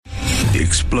The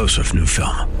explosive new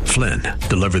film, Flynn,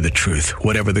 deliver the truth,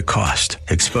 whatever the cost,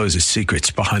 exposes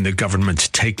secrets behind the government's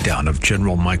takedown of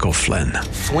General Michael Flynn.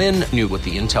 Flynn knew what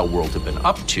the intel world had been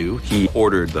up to. He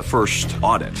ordered the first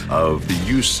audit of the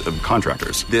use of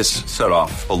contractors. This set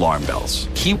off alarm bells.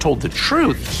 He told the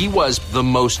truth. He was the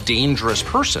most dangerous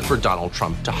person for Donald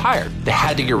Trump to hire. They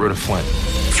had to get rid of Flynn.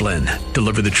 Flynn,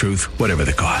 deliver the truth, whatever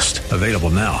the cost. Available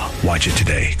now. Watch it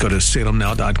today. Go to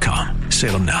salemnow.com.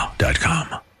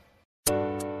 salemnow.com.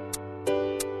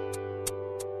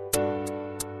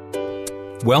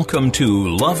 Welcome to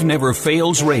Love Never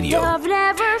Fails Radio. Love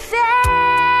never fails.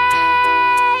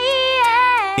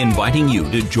 Inviting you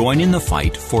to join in the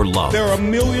fight for love. There are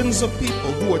millions of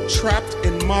people who are trapped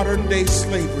in modern-day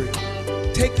slavery.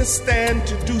 Take a stand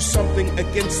to do something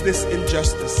against this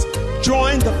injustice.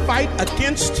 Join the fight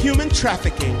against human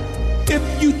trafficking.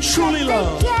 If you truly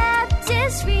love,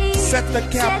 set the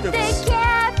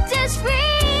captives free.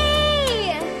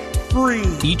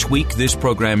 Each week, this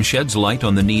program sheds light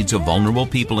on the needs of vulnerable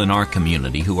people in our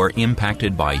community who are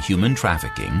impacted by human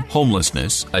trafficking,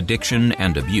 homelessness, addiction,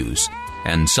 and abuse,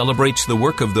 and celebrates the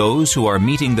work of those who are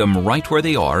meeting them right where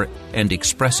they are and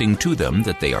expressing to them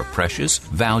that they are precious,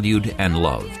 valued, and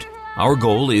loved. Our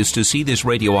goal is to see this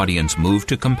radio audience move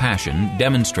to compassion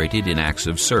demonstrated in acts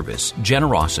of service,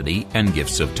 generosity, and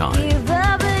gifts of time. Give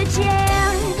up a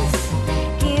chance.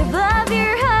 Give up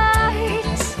your heart.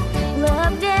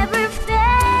 Love never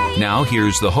fails. Now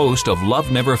here's the host of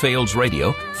Love Never Fails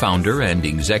Radio, founder and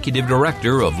executive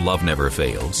director of Love Never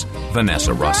Fails,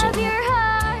 Vanessa Russell.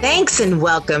 Thanks and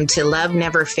welcome to Love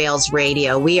Never Fails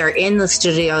Radio. We are in the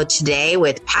studio today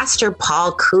with Pastor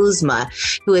Paul Kuzma,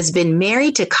 who has been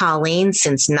married to Colleen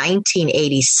since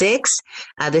 1986.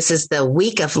 This is the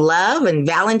week of love and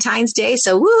Valentine's Day.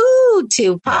 So woohoo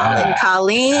to Paul and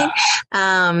Colleen.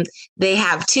 They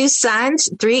have 2 sons,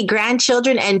 3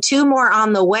 grandchildren, and 2 more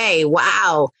on the way.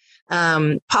 Wow.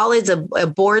 Paul is a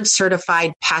board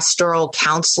certified pastoral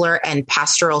counselor and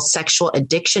pastoral sexual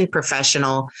addiction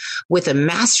professional with a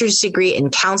master's degree in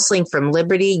counseling from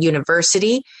Liberty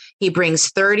University. He brings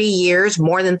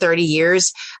more than 30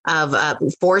 years of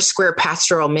Foursquare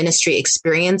pastoral ministry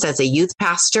experience as a youth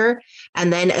pastor,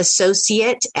 and then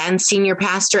associate and senior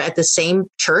pastor at the same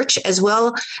church, as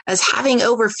well as having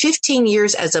over 15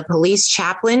 years as a police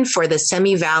chaplain for the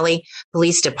Semi Valley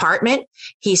Police Department.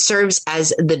 He serves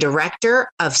as the director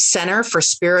of Center for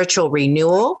Spiritual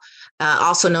Renewal,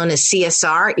 also known as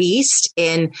CSR East,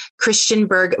 in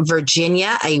Christiansburg,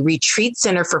 Virginia, a retreat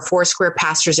center for Foursquare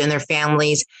pastors and their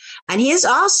families. And he is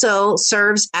also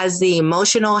serves as the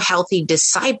Emotional Healthy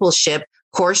Discipleship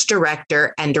course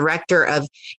director and director of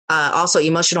also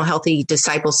Emotional Healthy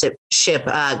Discipleship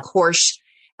course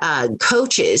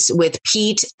coaches with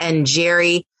Pete and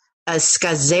Jerry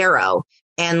Scazzaro.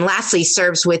 And lastly,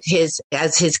 serves with his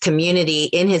community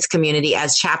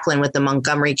as chaplain with the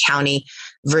Montgomery County,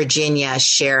 Virginia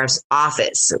Sheriff's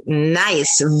Office.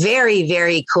 Nice. Very,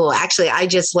 very cool. Actually, I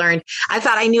just learned, I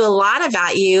thought I knew a lot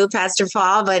about you, Pastor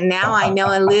Paul, but now I know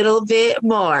a little bit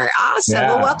more. Awesome.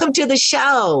 Yeah. Well, welcome to the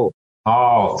show.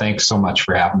 Oh, thanks so much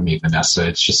for having me, Vanessa.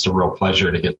 It's just a real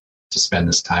pleasure to get to spend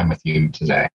this time with you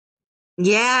today.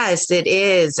 Yes, it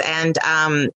is. And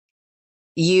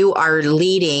you are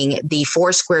leading the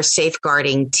Foursquare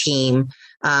Safeguarding Team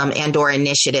and/or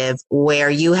initiative, where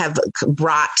you have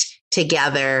brought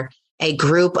together a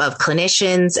group of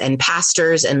clinicians and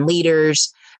pastors and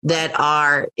leaders that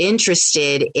are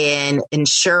interested in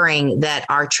ensuring that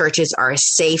our churches are a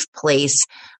safe place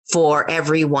for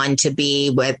everyone to be,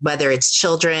 whether it's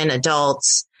children,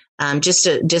 adults,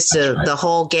 the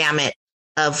whole gamut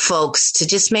of folks, to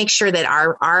just make sure that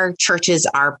our churches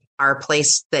are a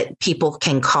place that people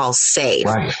can call safe.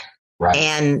 Right.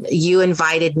 And you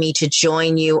invited me to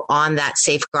join you on that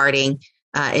safeguarding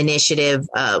initiative.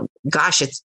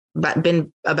 It's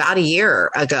been about a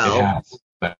year ago.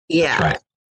 Yeah. Right.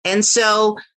 And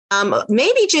so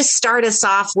maybe just start us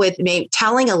off with maybe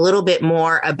telling a little bit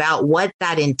more about what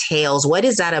that entails. What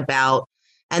is that about?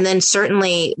 And then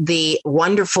certainly the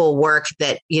wonderful work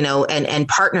that, and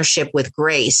partnership with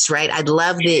Grace, right? I'd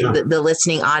love the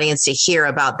listening audience to hear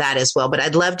about that as well, but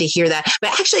I'd love to hear that.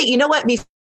 But actually, you know what? Before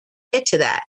we get to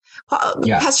that,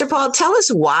 Pastor Paul, tell us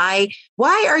why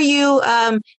are you,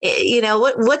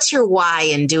 what's your why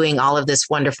in doing all of this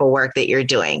wonderful work that you're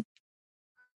doing?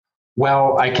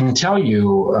 Well, I can tell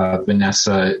you,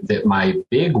 Vanessa, that my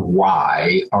big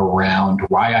why around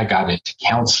why I got into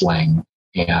counseling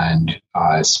and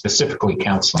specifically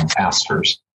counseling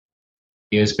pastors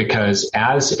is because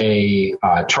as a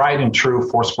tried and true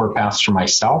Foursquare pastor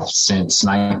myself since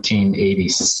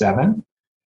 1987,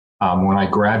 when I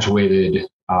graduated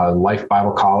Life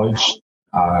Bible College,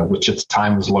 which at the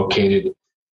time was located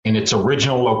in its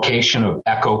original location of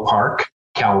Echo Park,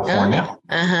 California.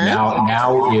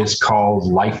 Now is called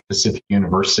Life Pacific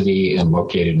University and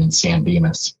located in San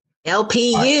Dimas.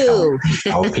 LPU.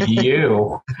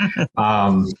 LPU.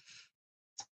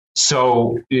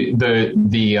 So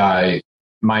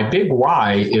my big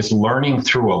why is learning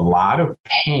through a lot of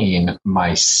pain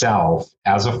myself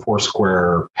as a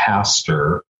Foursquare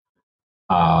pastor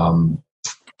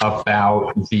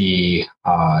about the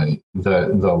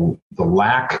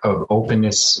lack of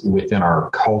openness within our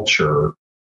culture.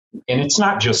 And it's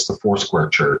not just the Foursquare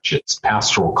Church, it's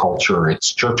pastoral culture,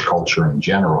 it's church culture in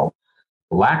general.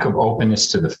 The lack of openness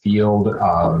to the field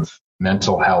of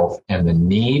mental health and the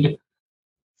need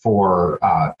for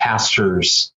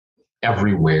pastors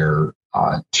everywhere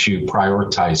to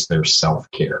prioritize their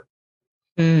self-care,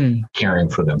 caring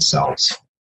for themselves.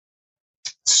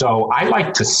 So I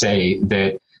like to say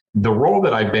that the role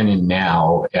that I've been in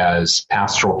now as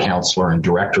pastoral counselor and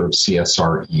director of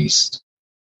CSR East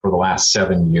for the last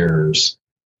 7 years,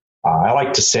 I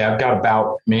like to say I've got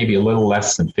about maybe a little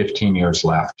less than 15 years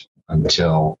left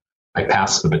until I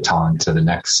pass the baton to the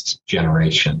next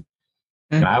generation.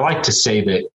 And I like to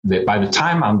say that by the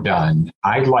time I'm done,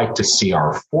 I'd like to see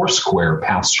our Foursquare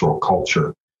pastoral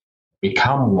culture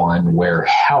become one where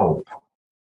help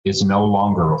is no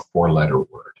longer a four-letter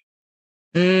word.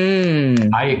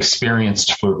 I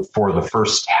experienced for the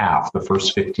first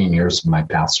 15 years of my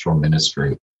pastoral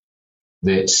ministry,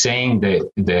 that saying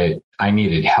that I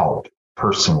needed help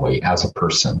personally as a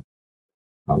person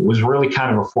was really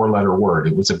kind of a four-letter word.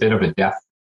 It was a bit of a death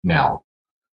knell.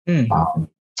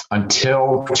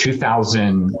 Until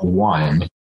 2001,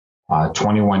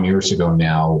 21 years ago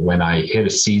now, when I hit a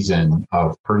season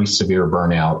of pretty severe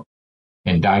burnout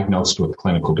and diagnosed with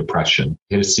clinical depression.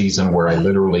 Hit a season where I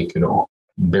literally could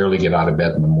barely get out of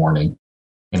bed in the morning.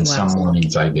 And some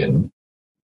mornings I didn't.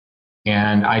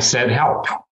 And I said help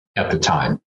at the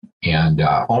time and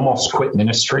almost quit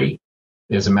ministry.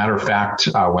 As a matter of fact,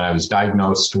 when I was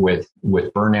diagnosed with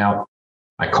burnout,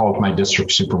 I called my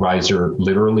district supervisor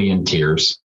literally in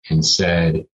tears and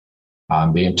said,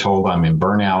 I'm being told I'm in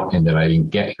burnout and that I didn't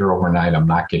get here overnight. I'm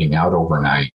not getting out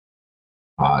overnight.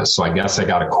 So I guess I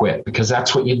got to quit, because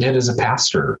that's what you did as a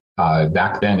pastor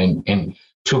back then. And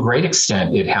to a great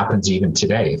extent, it happens even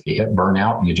today. If you hit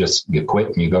burnout, you quit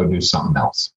and you go do something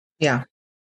else. Yeah.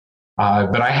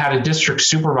 But I had a district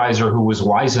supervisor who was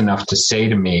wise enough to say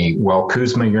to me, well,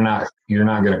 Kuzma, you're not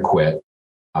going to quit.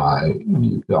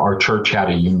 Our church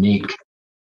had a unique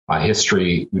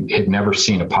history, had never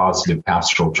seen a positive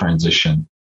pastoral transition.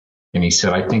 And he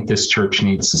said, I think this church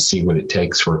needs to see what it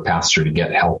takes for a pastor to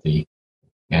get healthy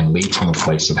and lead from a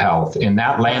place of health. And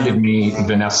that landed me,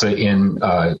 Vanessa, in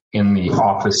the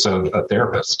office of a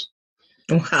therapist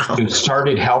who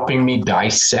started helping me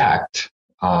dissect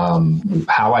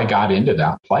how I got into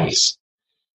that place.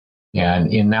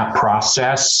 And in that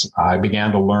process, I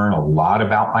began to learn a lot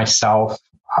about myself.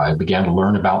 I began to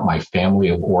learn about my family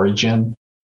of origin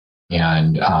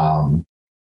and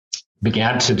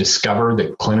began to discover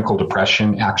that clinical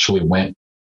depression actually went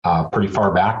pretty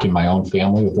far back in my own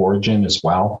family of origin as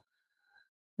well.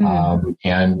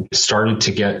 And started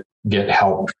to get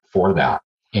help for that.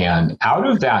 And out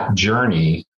of that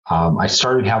journey, I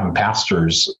started having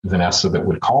pastors, Vanessa, that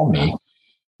would call me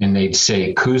and they'd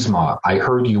say, Kuzma, I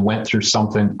heard you went through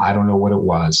something. I don't know what it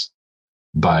was,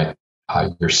 but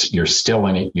you're still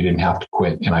in it. You didn't have to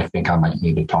quit. And I think I might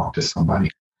need to talk to somebody.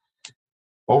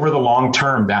 Over the long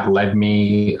term, that led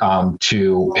me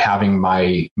to having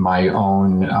my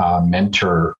own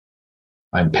mentor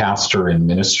and pastor in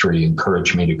ministry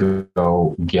encourage me to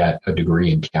go get a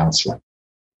degree in counseling.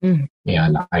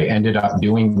 And I ended up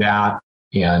doing that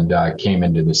and came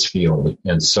into this field.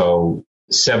 And so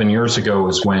 7 years ago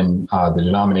is when the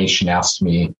denomination asked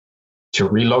me to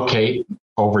relocate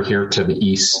over here to the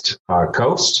East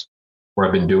Coast, where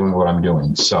I've been doing what I'm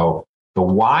doing. So the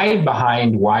why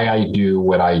behind why I do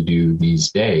what I do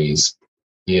these days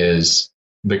is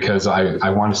because I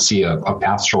want to see a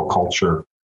pastoral culture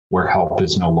where help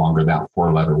is no longer that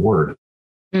four-letter word.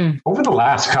 Over the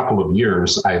last couple of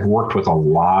years, I've worked with a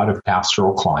lot of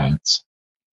pastoral clients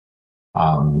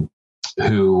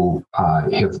who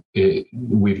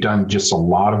we've done just a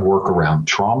lot of work around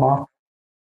trauma,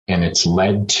 and it's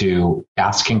led to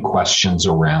asking questions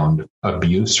around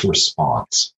abuse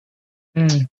response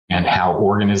and how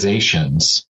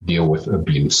organizations deal with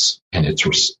abuse and its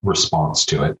response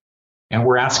to it. And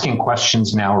we're asking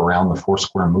questions now around the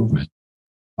Foursquare movement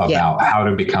about how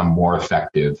to become more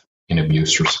effective in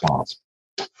abuse response.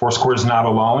 Foursquare is not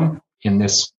alone in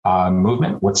this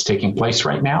movement, what's taking place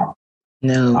right now.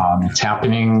 No. It's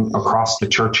happening across the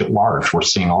church at large. We're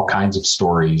seeing all kinds of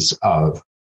stories of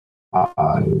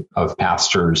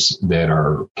pastors that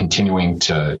are continuing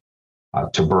to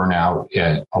burn out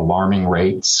at alarming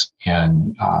rates,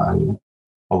 and a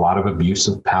lot of abuse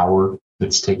of power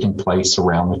that's taking place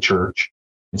around the church.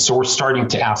 And so we're starting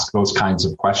to ask those kinds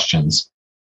of questions.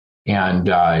 And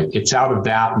it's out of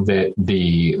that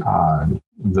the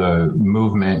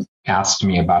movement asked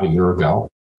me about a year ago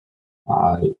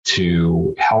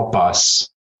to help us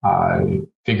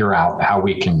figure out how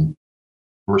we can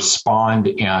respond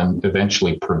and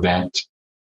eventually prevent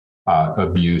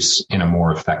abuse in a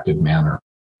more effective manner.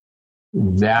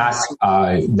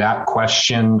 That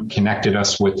question connected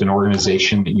us with an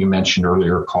organization that you mentioned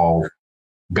earlier called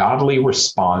Godly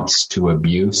Response to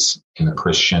Abuse in the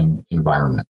Christian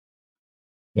Environment.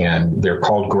 And they're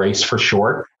called GRACE for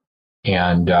short.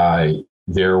 And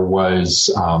there was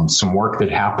some work that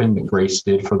happened that GRACE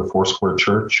did for the Foursquare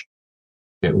Church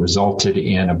that resulted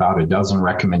in about a dozen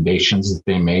recommendations that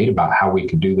they made about how we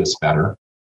could do this better.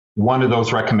 One of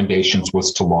those recommendations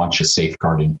was to launch a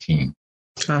safeguarding team.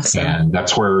 Awesome. And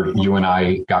that's where you and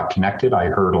I got connected. I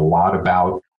heard a lot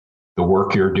about the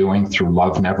work you're doing through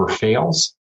Love Never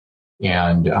Fails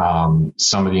and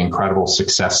some of the incredible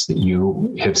success that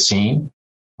you have seen.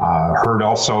 Heard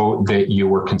also that you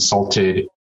were consulted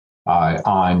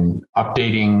on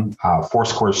updating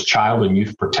Foursquare's Child and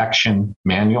Youth Protection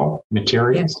Manual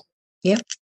materials. Yep.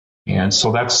 And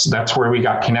so that's where we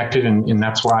got connected, and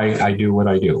that's why I do what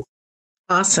I do.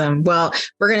 Awesome. Well,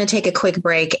 we're going to take a quick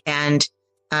break, and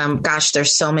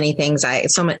there's so many things. I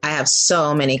have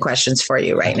so many questions for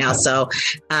you right now. So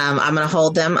I'm going to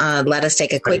hold them. Let us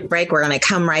take a quick break. We're going to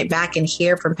come right back and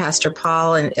hear from Pastor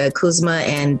Paul and Kuzma.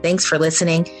 And thanks for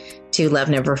listening to Love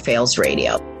Never Fails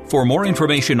Radio. For more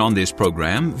information on this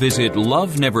program, visit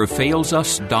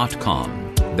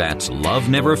loveneverfailsus.com. That's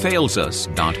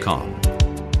loveneverfailsus.com.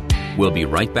 We'll be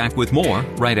right back with more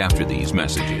right after these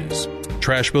messages.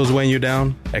 Trash bills weighing you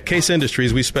down? At Case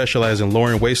Industries, we specialize in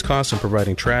lowering waste costs and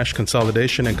providing trash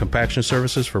consolidation and compaction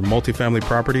services for multifamily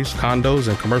properties, condos,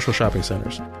 and commercial shopping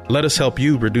centers. Let us help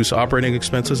you reduce operating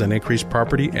expenses and increase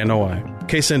property NOI.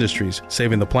 Case Industries,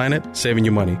 saving the planet, saving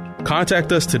you money.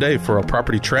 Contact us today for a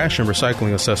property trash and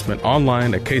recycling assessment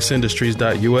online at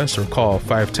caseindustries.us or call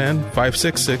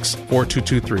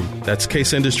 510-566-4223. That's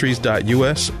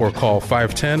caseindustries.us or call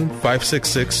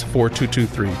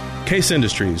 510-566-4223. Case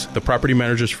Industries, the property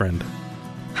manager's friend.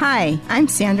 Hi, I'm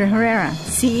Sandra Herrera,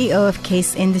 CEO of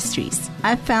Case Industries.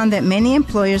 I've found that many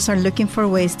employers are looking for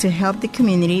ways to help the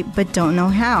community but don't know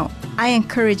how. I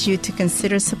encourage you to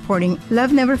consider supporting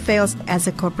Love Never Fails as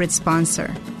a corporate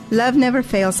sponsor. Love Never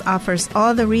Fails offers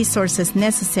all the resources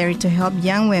necessary to help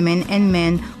young women and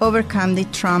men overcome the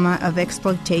trauma of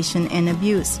exploitation and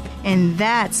abuse. And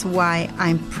that's why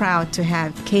I'm proud to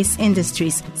have Case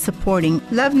Industries supporting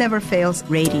Love Never Fails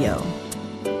Radio.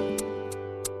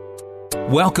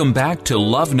 Welcome back to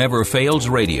Love Never Fails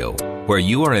Radio, where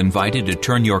you are invited to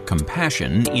turn your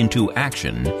compassion into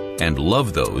action and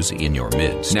love those in your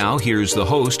midst. Now, here's the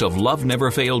host of Love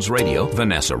Never Fails Radio,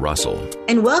 Vanessa Russell.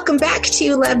 And welcome back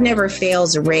to Love Never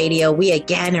Fails Radio. We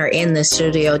again are in the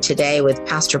studio today with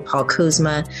Pastor Paul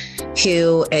Kuzma,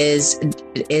 who is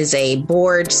a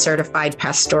board-certified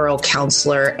pastoral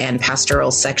counselor and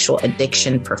pastoral sexual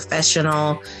addiction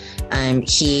professional.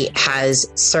 He has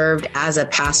served as a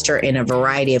pastor in a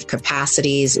variety of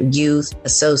capacities: youth,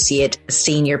 associate,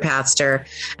 senior pastor,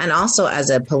 and also as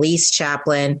a police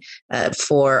chaplain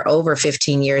for over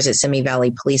 15 years at Simi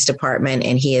Valley Police Department.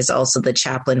 And he is also the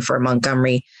chaplain for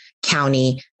Montgomery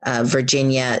County,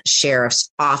 Virginia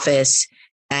Sheriff's Office.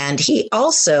 And he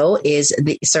also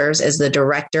serves as the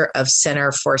director of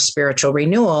Center for Spiritual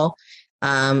Renewal,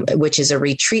 which is a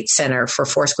retreat center for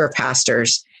Foursquare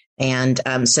pastors. And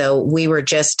so we were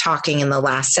just talking in the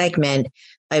last segment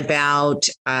about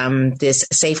this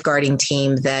safeguarding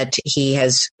team that he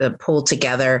has pulled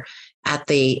together at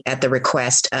the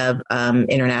request of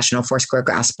International Foursquare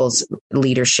Gospels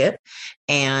leadership,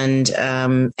 and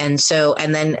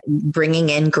then bringing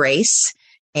in Grace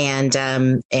and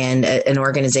an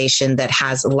organization that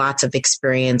has lots of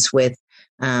experience with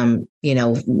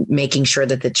making sure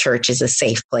that the church is a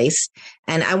safe place.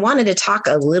 And I wanted to talk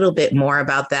a little bit more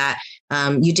about that.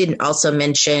 You didn't also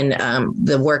mention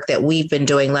the work that we've been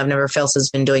doing. Love Never Fails has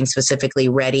been doing, specifically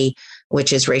READY,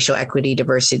 which is racial equity,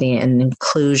 diversity, and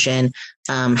inclusion,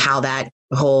 how that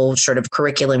whole sort of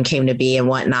curriculum came to be and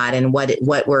whatnot, and how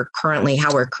we're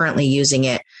currently using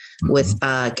it with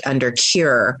under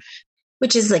CURE,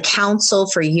 which is the Council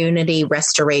for Unity,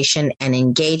 Restoration, and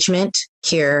Engagement,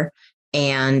 CURE.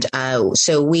 And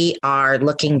so we are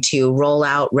looking to roll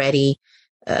out READY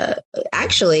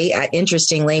actually,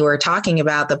 interestingly, we're talking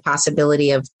about the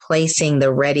possibility of placing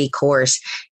the Ready course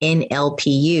in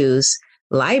LPU's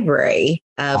library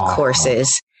of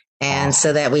courses. And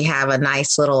so that we have a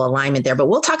nice little alignment there. But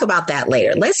we'll talk about that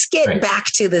later. Let's get back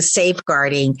to the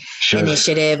safeguarding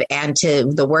initiative and to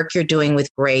the work you're doing with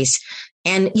Grace.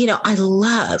 And,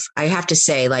 I have to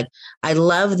say, I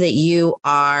love that you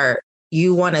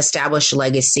want to establish a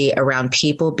legacy around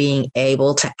people being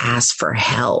able to ask for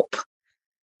help.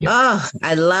 Yeah. Oh,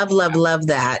 I love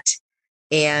that.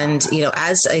 And,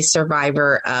 as a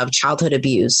survivor of childhood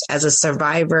abuse, as a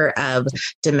survivor of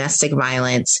domestic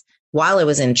violence, while I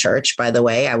was in church, by the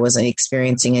way, I was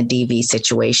experiencing a DV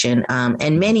situation,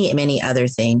 and many, many other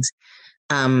things.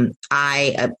 Not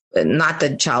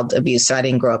the child abuse, so I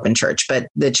didn't grow up in church, but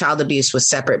the child abuse was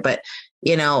separate. But,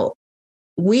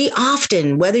 we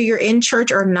often, whether you're in church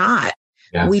or not,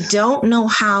 we don't know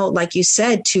how, like you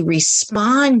said, to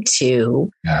respond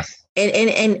to,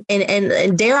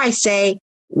 and dare I say,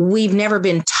 we've never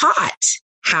been taught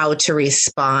how to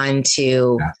respond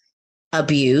to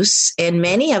abuse, and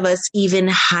many of us even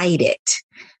hide it.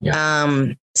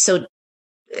 So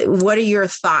what are your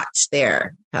thoughts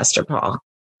there, Pastor Paul?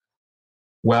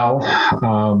 Well,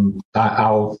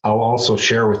 I'll also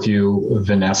share with you,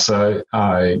 Vanessa,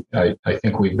 I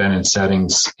think we've been in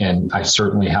settings, and I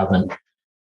certainly haven't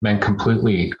been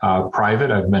completely private.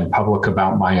 I've been public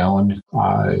about my own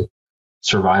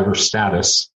survivor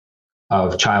status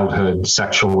of childhood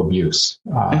sexual abuse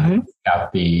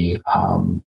at the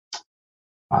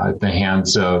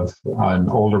hands of an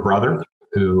older brother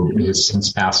who has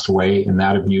since passed away, and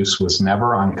that abuse was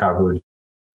never uncovered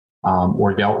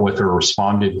or dealt with or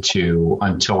responded to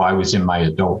until I was in my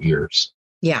adult years.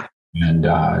 Yeah. And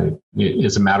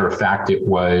as a matter of fact, it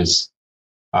was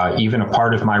even a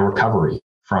part of my recovery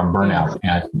from burnout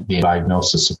and the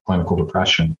diagnosis of clinical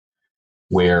depression,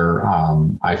 where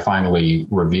I finally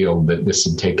revealed that this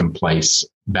had taken place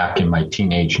back in my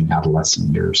teenage and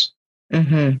adolescent years.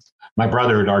 Mm-hmm. My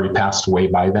brother had already passed away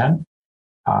by then.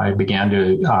 I began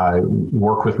to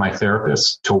work with my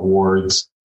therapist towards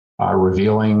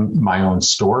revealing my own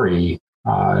story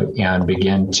and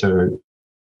begin to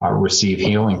receive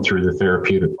healing through the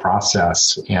therapeutic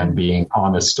process and being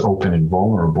honest, open, and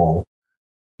vulnerable,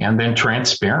 and then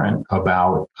transparent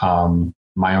about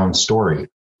my own story.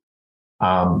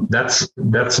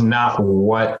 That's not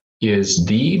what is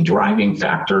the driving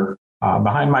factor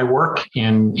behind my work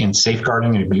in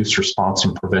safeguarding and abuse response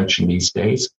and prevention these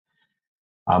days.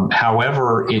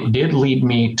 However, it did lead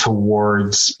me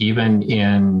towards, even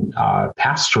in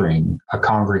pastoring a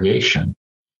congregation,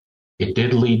 it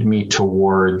did lead me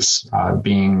towards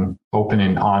being open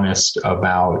and honest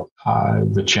about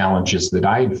the challenges that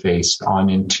I had faced on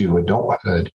into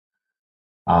adulthood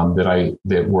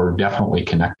that were definitely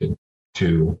connected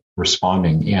to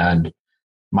responding. And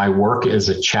my work as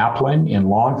a chaplain in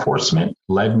law enforcement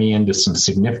led me into some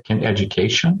significant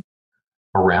education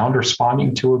around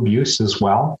responding to abuse as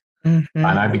well. Mm-hmm.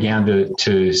 And I began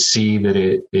to see that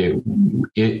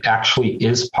it actually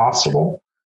is possible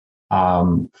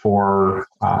for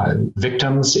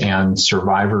victims and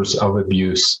survivors of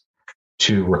abuse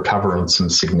to recover in some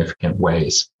significant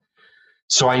ways.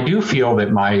 So I do feel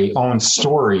that my own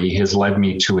story has led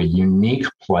me to a unique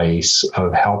place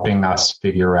of helping us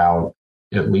figure out,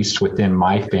 at least within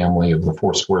my family of the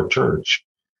Foursquare Church,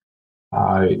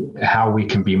 how we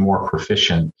can be more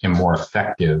proficient and more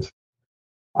effective.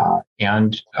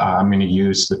 And I'm going to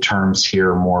use the terms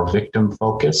here, more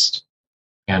victim-focused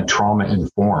and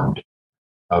trauma-informed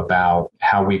about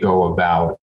how we go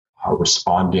about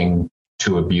responding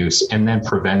to abuse and then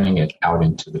preventing it out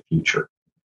into the future.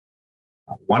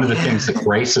 One of the things that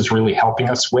Grace is really helping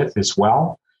us with as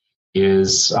well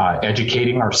is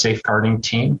educating our safeguarding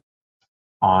team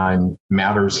on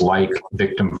matters like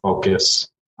victim focus,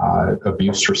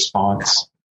 abuse response,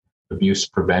 abuse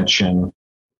prevention,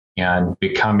 and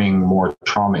becoming more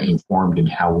trauma informed in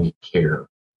how we care.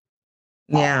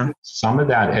 Yeah. Some of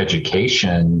that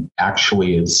education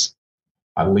actually is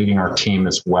leading our team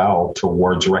as well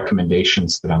towards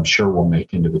recommendations that I'm sure we'll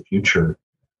make into the future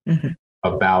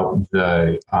about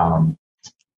the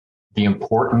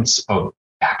importance of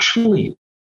actually,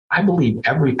 I believe,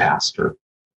 every pastor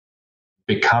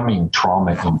becoming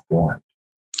trauma informed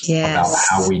about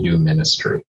how we do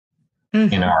ministry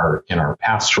in our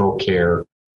pastoral care,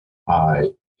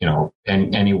 and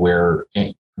anywhere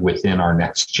within our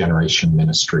next generation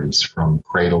ministries from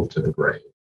cradle to the grave.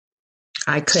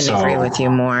 I couldn't agree with you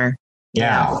more.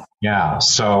 Yeah.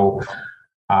 So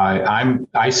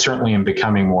I certainly am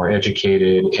becoming more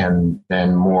educated and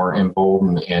then more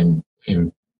emboldened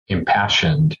in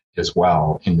impassioned as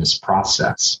well in this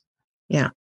process.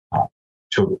 Yeah.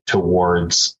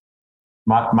 Towards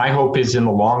my hope is in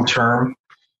the long term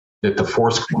that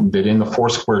in the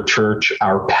Foursquare Church,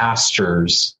 our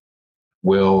pastors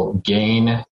will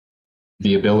gain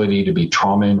the ability to be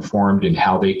trauma informed in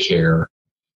how they care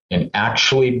and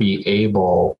actually be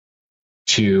able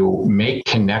to make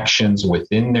connections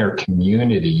within their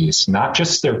communities, not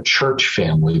just their church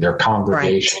family, their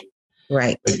congregation,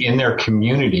 right, but in their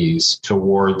communities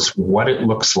towards what it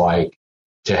looks like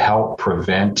to help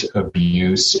prevent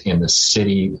abuse in the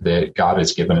city that God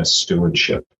has given us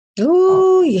stewardship.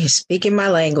 Ooh, you're speaking my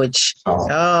language.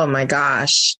 Oh my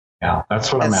gosh. Yeah,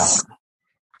 that's what I'm after.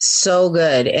 So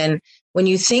good. And when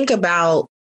you think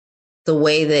about the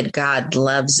way that God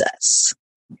loves us,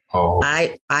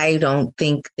 I don't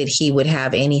think that he would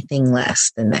have anything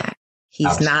less than that. He's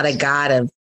Absolutely. Not a God of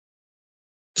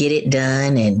get it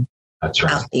done and, that's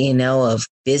right. Of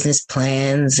business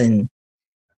plans and,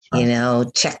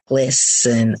 checklists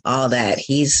and all that.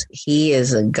 He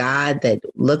is a God that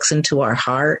looks into our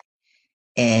heart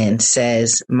and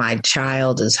says, my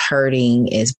child is hurting,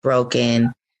 is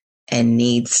broken, and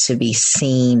needs to be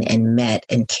seen and met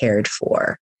and cared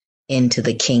for into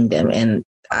the kingdom. And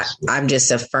I'm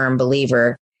just a firm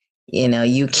believer,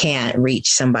 you can't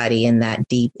reach somebody in that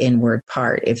deep inward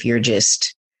part if you're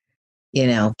just,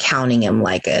 counting them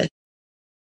like as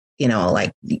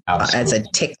a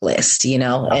tick list,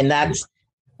 and that's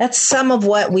some of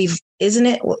what isn't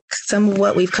it? Some of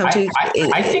what we've come to.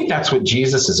 I think that's what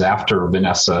Jesus is after,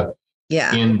 Vanessa.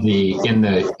 Yeah. In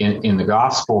the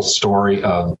gospel story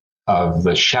of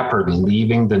the shepherd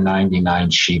leaving the 99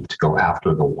 sheep to go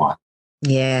after the one.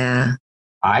 Yeah.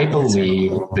 I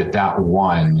believe that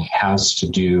one has to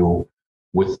do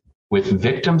with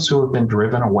victims who have been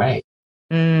driven away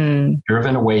even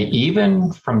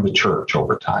from the church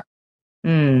over time.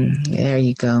 There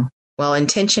you go. Well,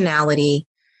 intentionality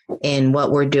in what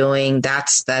we're doing,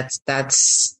 that's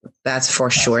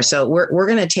for sure. So we're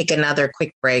going to take another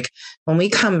quick break. When we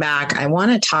come back, I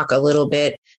want to talk a little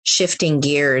bit, shifting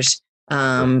gears,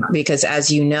 because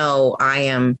as you know, I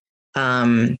am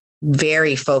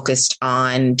very focused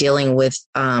on dealing with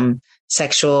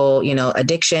sexual,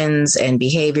 addictions and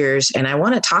behaviors. And I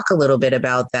want to talk a little bit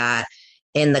about that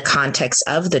in the context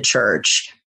of the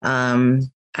church.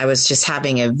 I was just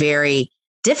having a very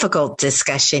difficult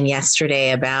discussion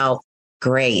yesterday about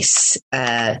grace.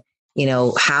 How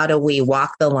do we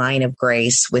walk the line of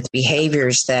grace with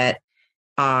behaviors that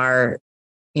are,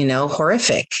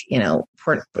 horrific,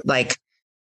 like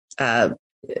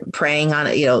preying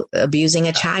on, abusing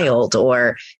a child,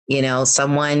 or,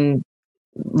 someone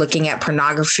looking at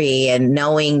pornography and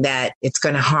knowing that it's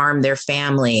going to harm their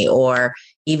family, or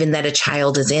even that a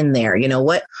child is in there.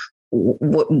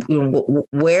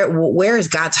 Where is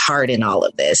God's heart in all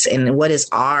of this, and what is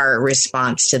our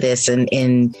response to this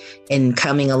in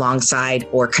coming alongside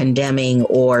or condemning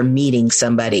or meeting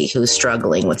somebody who's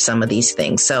struggling with some of these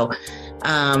things? So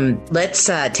let's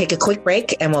take a quick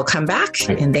break and we'll come back.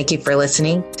 And thank you for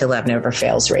listening to Love Never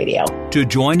Fails Radio. To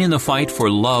join in the fight for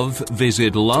love,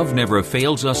 visit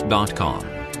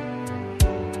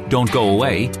loveneverfailsus.com. Don't go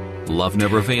away. Love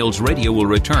Never Fails Radio will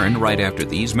return right after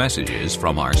these messages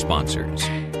from our sponsors.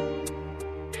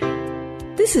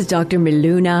 This is Dr.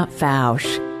 Miluna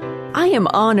Fausch. I am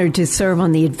honored to serve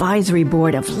on the advisory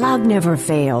board of Love Never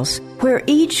Fails, where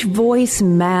each voice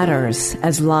matters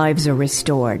as lives are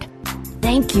restored.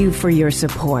 Thank you for your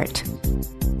support.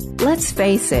 Let's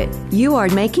face it, you are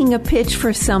making a pitch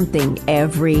for something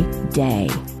every day.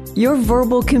 Your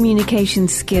verbal communication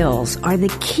skills are the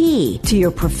key to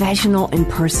your professional and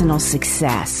personal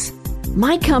success.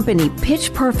 My company,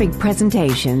 Pitch Perfect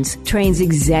Presentations, trains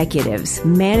executives,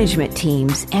 management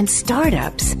teams, and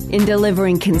startups in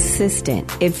delivering consistent,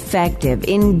 effective,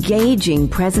 engaging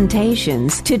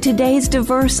presentations to today's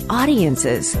diverse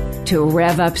audiences to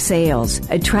rev up sales,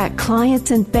 attract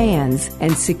clients and fans,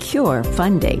 and secure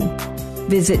funding.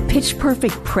 Visit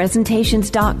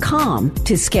pitchperfectpresentations.com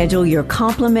to schedule your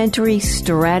complimentary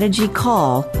strategy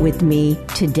call with me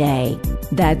today.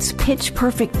 That's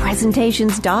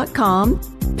pitchperfectpresentations.com,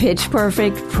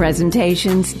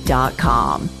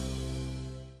 pitchperfectpresentations.com.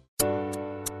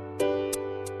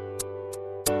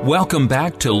 Welcome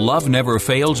back to Love Never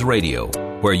Fails Radio,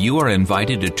 where you are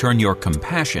invited to turn your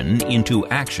compassion into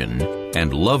action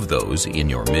and love those in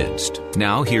your midst.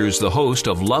 Now, here's the host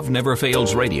of Love Never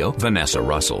Fails Radio, Vanessa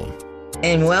Russell.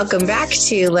 And welcome back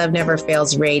to Love Never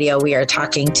Fails Radio. We are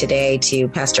talking today to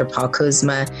Pastor Paul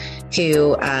Kuzma,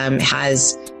 who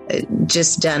has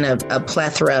just done a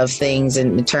plethora of things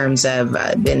in terms of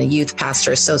been a youth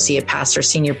pastor, associate pastor,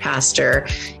 senior pastor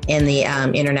in the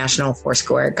International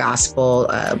Foursquare Gospel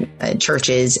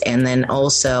churches, and then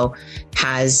also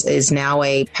is now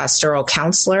a pastoral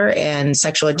counselor and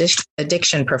sexual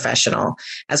addiction professional,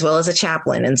 as well as a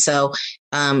chaplain. And so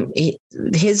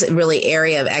his really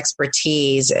area of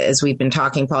expertise, as we've been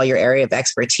talking, Paul, your area of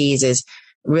expertise is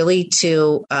really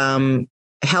to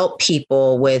help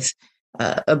people with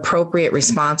appropriate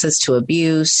responses to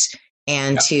abuse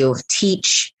and to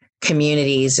teach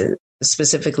communities,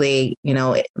 specifically,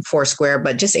 Foursquare,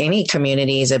 but just any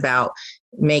communities, about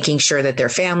making sure that their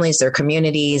families, their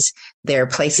communities, their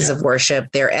places of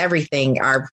worship, their everything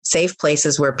are safe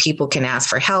places where people can ask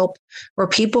for help, where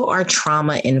people are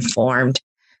trauma informed.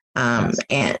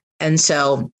 And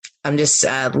so I'm just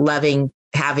loving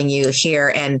having you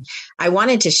here. And I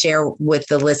wanted to share with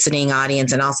the listening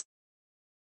audience, and also,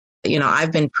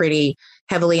 I've been pretty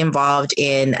heavily involved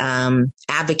in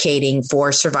advocating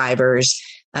for survivors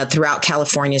throughout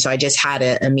California. So I just had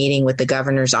a meeting with the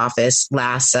governor's office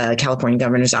California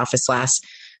governor's office last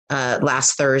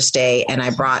Thursday, and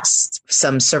I brought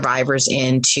some survivors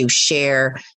in to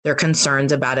share their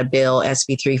concerns about a bill,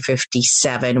 SB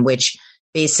 357, which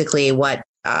basically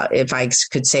if I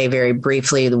could say very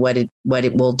briefly, what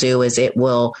it will do is it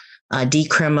will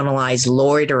decriminalize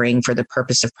loitering for the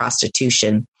purpose of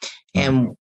prostitution.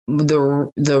 And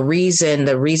the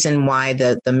reason why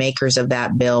the makers of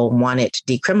that bill want it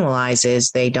decriminalized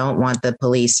is they don't want the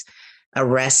police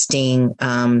arresting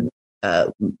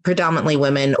predominantly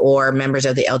women or members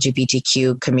of the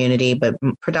LGBTQ community, but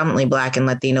predominantly Black and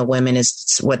Latino women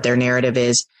is what their narrative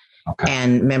is. Okay.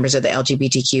 And members of the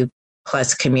LGBTQ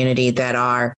plus community that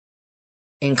are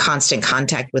in constant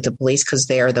contact with the police, because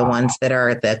they are the ones that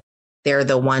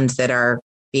are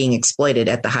being exploited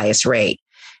at the highest rate.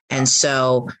 And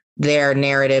so their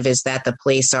narrative is that the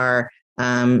police are,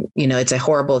 it's a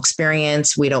horrible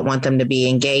experience. We don't want them to be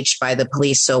engaged by the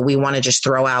police. So we want to just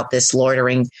throw out this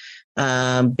loitering,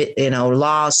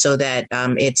 law so that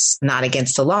it's not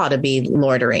against the law to be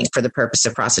loitering for the purpose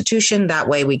of prostitution. That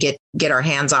way we get our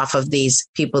hands off of these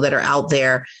people that are out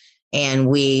there, and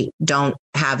we don't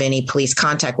have any police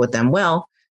contact with them. Well,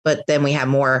 but then we have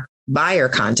more buyer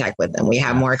contact with them. We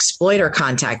have more exploiter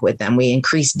contact with them. We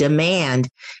increase demand.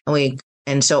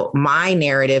 And so my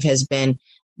narrative has been,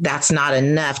 that's not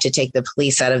enough to take the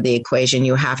police out of the equation.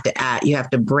 You have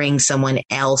to bring someone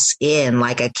else in,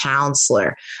 like a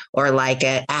counselor or like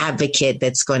an advocate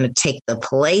that's going to take the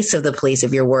place of the police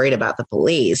if you're worried about the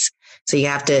police. So you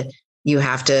have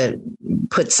to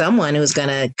put someone who's going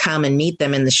to come and meet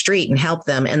them in the street and help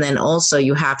them. And then also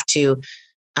you have to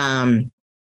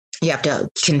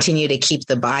continue to keep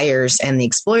the buyers and the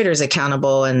exploiters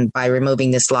accountable. And by removing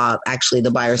this law, actually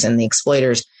the buyers and the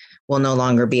exploiters will no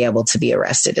longer be able to be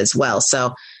arrested as well.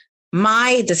 So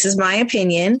this is my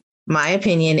opinion. My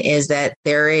opinion is that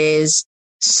there is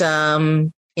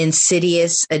some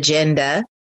insidious agenda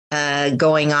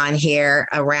going on here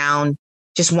around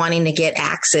just wanting to get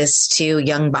access to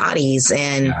young bodies,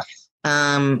 and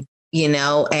and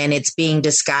it's being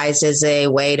disguised as a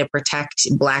way to protect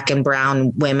Black and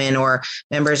brown women or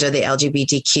members of the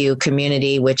LGBTQ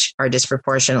community, which are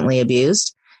disproportionately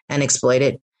abused and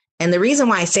exploited. And the reason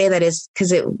why I say that is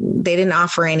because they didn't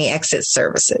offer any exit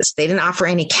services. They didn't offer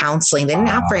any counseling. They didn't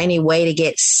offer any way to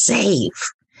get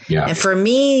safe. Yeah. And for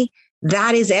me,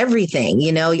 that is everything.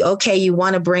 Okay, you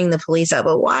want to bring the police up,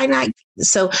 but why not?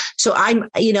 So I'm,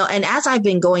 and as I've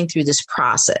been going through this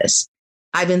process,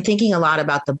 I've been thinking a lot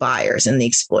about the buyers and the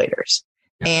exploiters.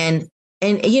 And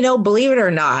believe it or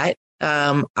not,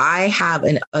 I have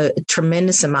a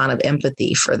tremendous amount of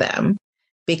empathy for them,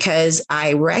 because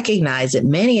I recognize that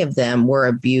many of them were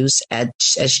abused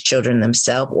as children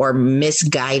themselves, or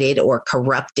misguided or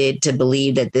corrupted to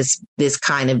believe that this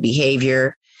kind of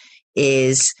behavior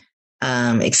is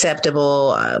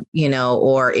acceptable,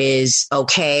 or is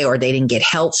okay, or they didn't get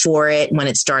help for it when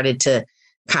it started to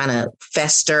kind of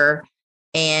fester.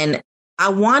 And I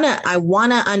want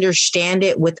to understand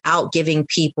it without giving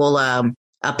people a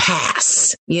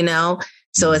pass,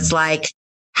 So it's like,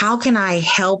 how can I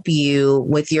help you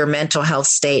with your mental health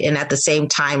state, and at the same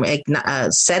time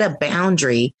set a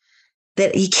boundary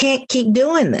that you can't keep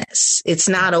doing this? It's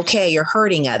not okay. You're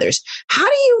hurting others. How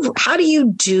do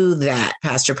you do that,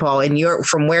 Pastor Paul? And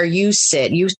from where you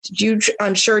sit, you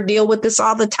I'm sure deal with this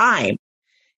all the time.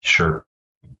 Sure.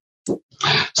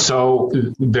 So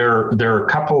there are a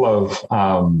couple of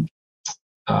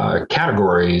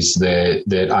categories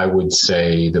that I would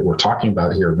say that we're talking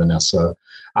about here, Vanessa.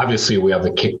 Obviously, we have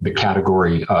the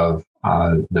category of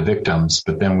the victims,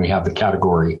 but then we have the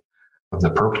category of the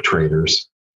perpetrators.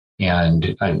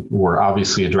 And we're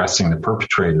obviously addressing the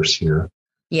perpetrators here.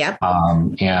 Yep.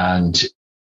 And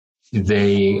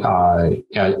they,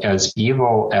 as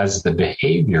evil as the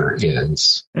behavior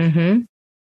is,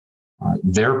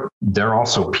 they're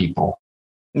also people.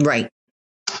 Right.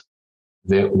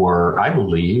 That were, I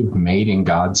believe, made in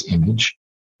God's image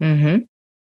and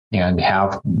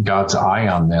have God's eye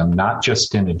on them, not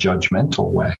just in a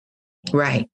judgmental way.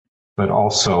 Right. But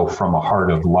also from a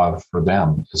heart of love for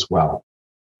them as well.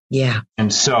 Yeah.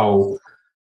 And so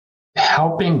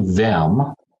helping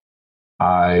them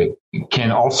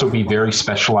can also be very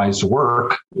specialized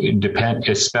work,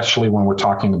 especially when we're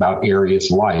talking about areas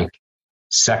like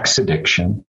sex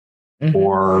addiction,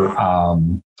 or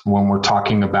when we're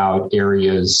talking about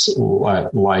areas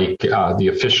like the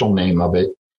official name of it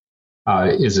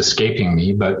is escaping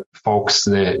me, but folks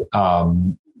that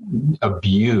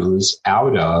abuse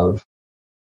out of,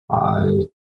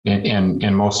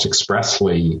 and most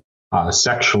expressly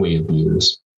sexually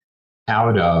abuse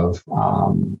out of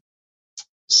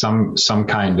some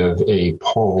kind of a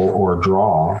pull or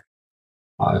draw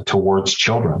towards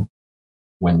children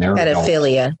when they're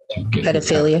pedophilia.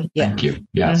 Pedophilia. Yeah. Thank you.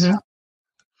 Yes.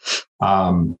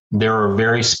 There are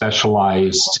very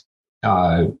specialized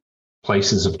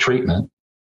places of treatment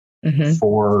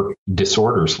for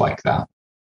disorders like that.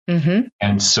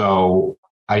 And so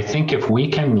I think if we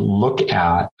can look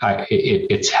at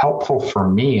it's helpful for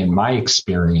me in my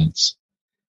experience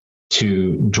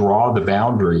to draw the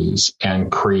boundaries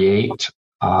and create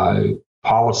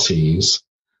policies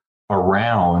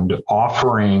around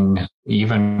offering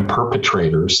even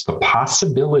perpetrators the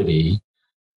possibility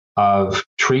of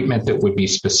treatment that would be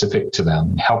specific to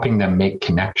them, helping them make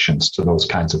connections to those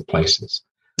kinds of places.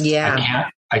 Yeah.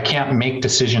 I can't make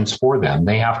decisions for them.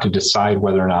 They have to decide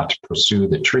whether or not to pursue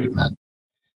the treatment.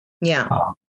 Yeah.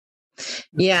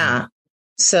 Yeah.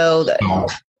 So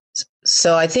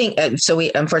I think,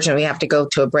 we unfortunately have to go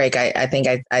to a break. I think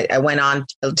I went on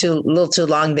a little too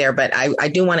long there, but I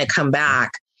do want to come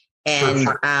back and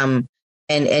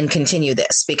continue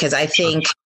this, because I think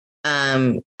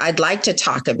I'd like to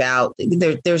talk about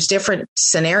there's different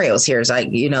scenarios here. It's like,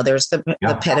 there's the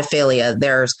pedophilia,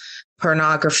 there's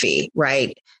pornography,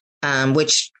 right?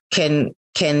 Which can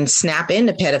snap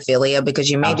into pedophilia because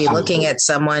you may be looking at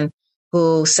someone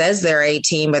who says they're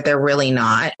 18, but they're really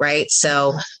not, right?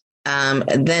 So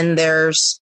then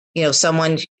there's,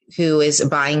 someone who is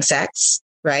buying sex,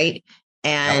 right?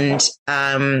 And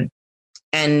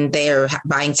they're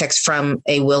buying sex from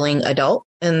a willing adult.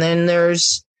 And then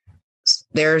there's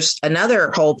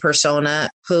another whole persona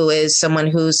who is someone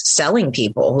who's selling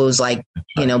people, who's like,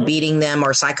 beating them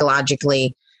or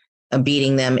psychologically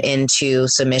beating them into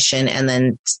submission, and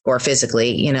then, or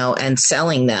physically, and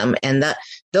selling them. And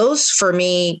those for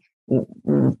me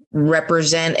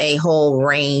represent a whole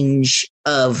range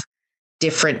of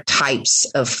different types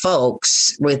of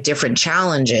folks with different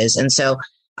challenges. And so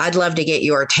I'd love to get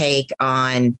your take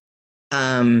on,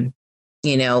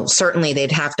 certainly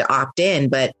they'd have to opt in,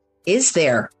 but is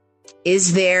there,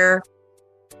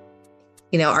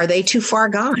 are they too far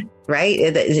gone?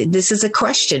 Right? This is a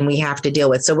question we have to deal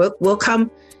with. So we'll come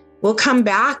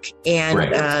back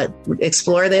and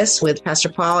explore this with Pastor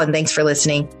Paul. And thanks for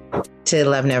listening to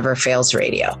Love Never Fails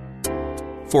Radio.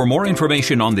 For more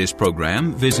information on this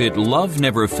program, visit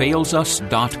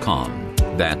loveneverfailsus.com.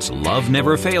 That's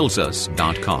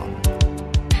loveneverfailsus.com.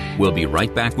 We'll be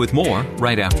right back with more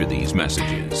right after these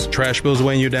messages. Trash bills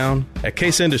weighing you down? At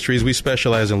Case Industries, we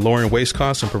specialize in lowering waste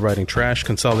costs and providing trash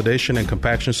consolidation and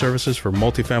compaction services for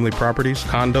multifamily properties,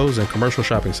 condos, and commercial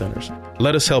shopping centers.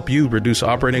 Let us help you reduce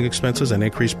operating expenses and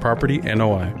increase property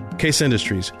NOI. Case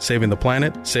Industries, saving the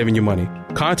planet, saving you money.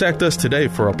 Contact us today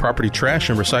for a property trash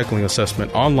and recycling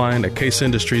assessment online at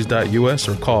caseindustries.us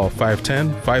or call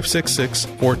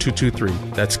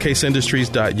 510-566-4223. That's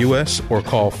caseindustries.us or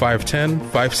call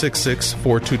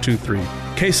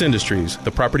 510-566-4223. Case Industries,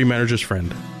 the property manager's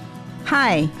friend.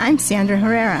 Hi, I'm Sandra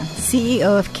Herrera,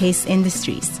 CEO of Case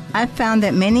Industries. I've found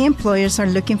that many employers are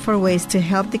looking for ways to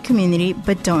help the community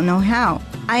but don't know how.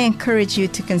 I encourage you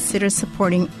to consider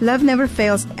supporting Love Never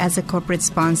Fails as a corporate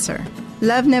sponsor.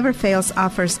 Love Never Fails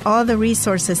offers all the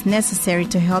resources necessary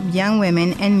to help young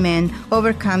women and men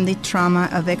overcome the trauma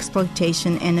of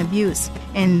exploitation and abuse.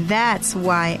 And that's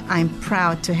why I'm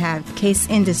proud to have Case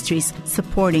Industries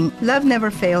supporting Love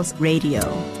Never Fails Radio.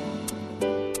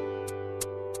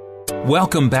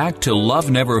 Welcome back to Love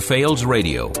Never Fails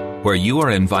Radio, where you are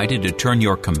invited to turn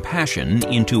your compassion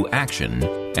into action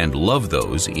and love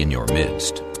those in your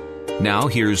midst. Now,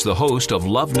 here's the host of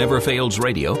Love Never Fails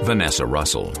Radio, Vanessa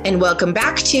Russell. And welcome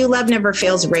back to Love Never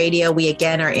Fails Radio. We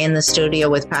again are in the studio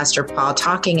with Pastor Paul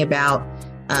talking about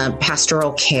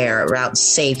pastoral care, about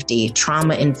safety,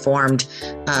 trauma-informed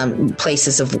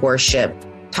places of worship,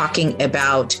 talking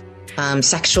about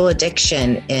sexual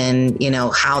addiction and,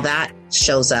 how that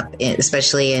shows up,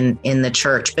 especially in the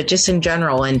church, but just in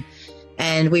general.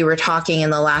 And we were talking in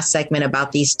the last segment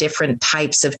about these different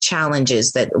types of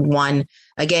challenges that one,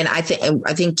 again, I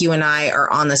think you and I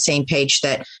are on the same page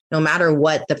that no matter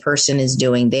what the person is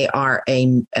doing, they are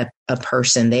a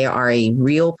person, they are a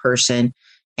real person,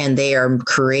 and they are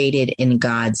created in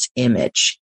God's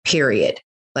image, period.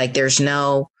 Like there's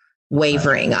no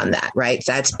wavering on that, right?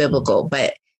 That's biblical.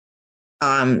 But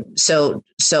so,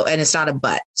 and it's not a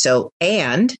but. So,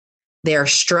 and they're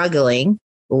struggling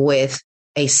with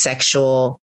a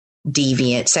sexually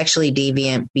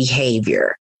deviant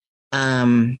behavior.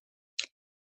 And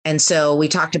so we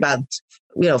talked about,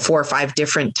 4 or 5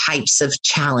 different types of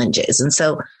challenges. And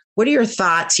so what are your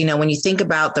thoughts, when you think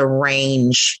about the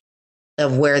range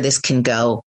of where this can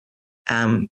go,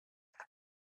 and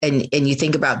you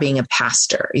think about being a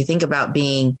pastor, you think about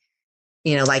being,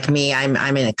 like me, I'm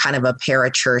in a kind of a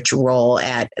parachurch role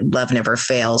at Love Never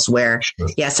Fails, where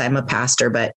yes, I'm a pastor,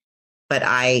 but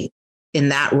in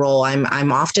that role,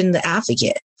 I'm often the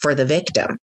advocate for the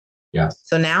victim. Yeah.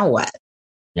 So now what?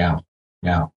 Yeah.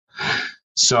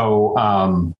 So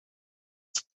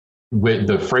with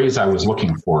the phrase I was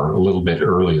looking for a little bit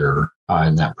earlier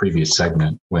in that previous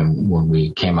segment, when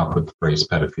we came up with the phrase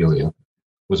pedophilia,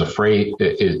 was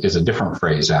a different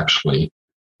phrase actually.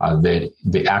 That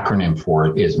the acronym for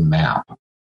it is MAP.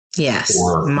 Yes,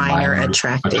 minor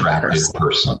attracted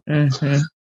person. Mm-hmm.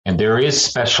 And there is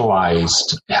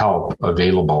specialized help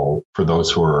available for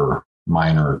those who are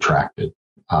minor attracted.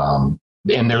 And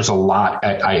there's a lot,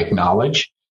 I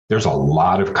acknowledge, there's a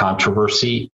lot of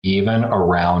controversy even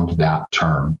around that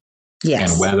term.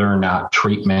 Yes. And whether or not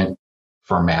treatment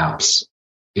for MAPs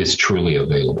is truly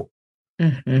available.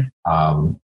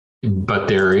 Mm-hmm. But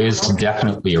there is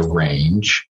definitely a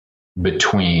range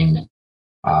between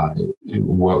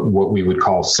what we would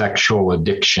call sexual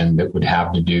addiction that would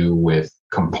have to do with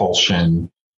compulsion,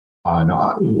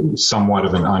 on somewhat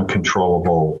of an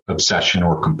uncontrollable obsession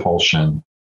or compulsion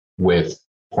with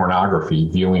pornography,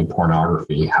 viewing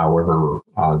pornography, however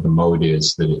the mode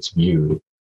is that it's viewed,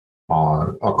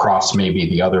 across maybe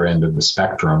the other end of the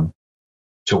spectrum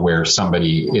to where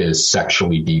somebody is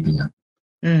sexually deviant.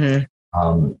 Mm-hmm.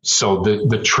 So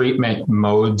the treatment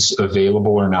modes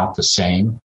available are not the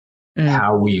same. Mm.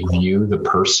 How we view the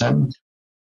person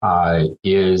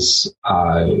is,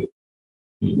 I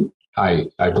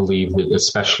believe that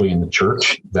especially in the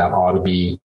church, that ought to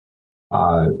be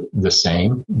the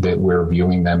same, that we're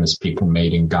viewing them as people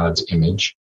made in God's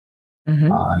image.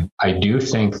 Mm-hmm. I do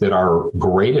think that our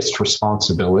greatest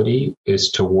responsibility is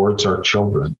towards our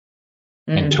children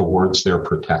and towards their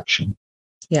protection.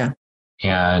 Yeah.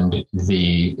 And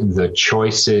the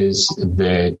choices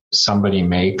that somebody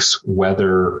makes,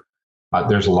 whether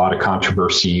there's a lot of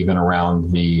controversy even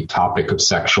around the topic of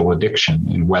sexual addiction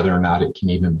and whether or not it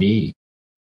can even be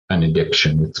an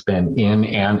addiction. It's been in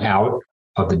and out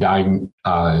of the DSM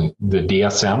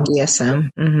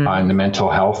mm-hmm. In the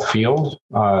mental health field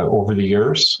over the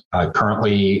years.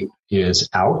 Currently is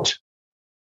out.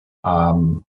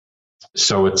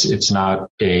 So it's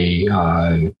not a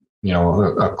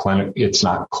clinic. It's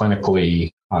not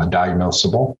clinically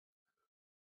diagnosable.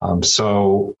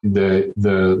 So the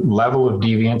level of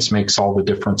deviance makes all the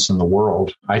difference in the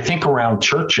world. I think around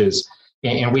churches,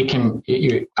 and we can.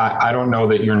 I don't know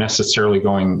that we're necessarily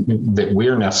going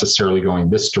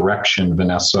this direction,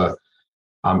 Vanessa,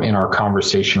 in our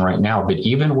conversation right now. But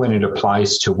even when it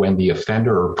applies to when the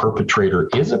offender or perpetrator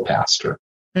is a pastor,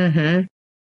 mm-hmm.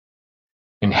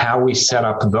 and how we set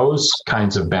up those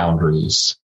kinds of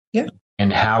boundaries. Yeah.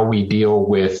 And how we deal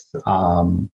with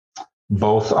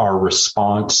both our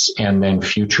response and then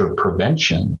future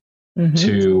prevention mm-hmm.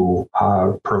 to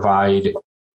provide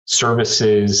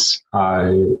services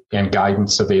and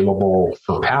guidance available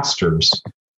for pastors.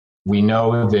 We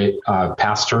know that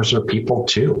pastors are people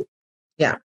too.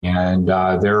 Yeah. And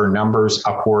there are numbers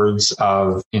upwards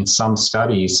of, in some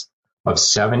studies, of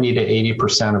 70 to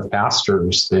 80% of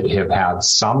pastors that have had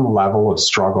some level of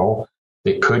struggle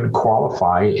that could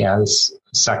qualify as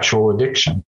sexual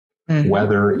addiction, mm-hmm.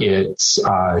 whether it's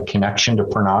connection to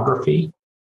pornography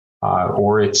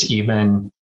or it's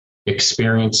even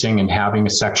experiencing and having a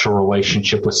sexual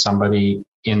relationship with somebody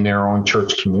in their own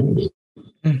church community.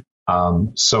 Mm-hmm.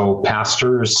 So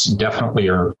pastors definitely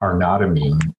are not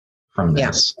immune from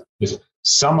this. Yeah.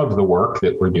 some of the work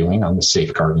that we're doing on the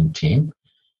safeguarding team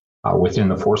within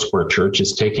the Foursquare Church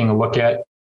is taking a look at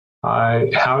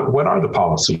what are the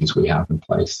policies we have in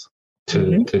place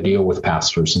to deal with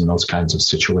pastors in those kinds of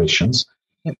situations,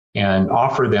 and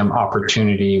offer them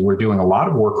opportunity. We're doing a lot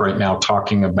of work right now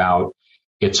talking about,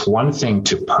 it's one thing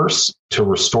to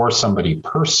restore somebody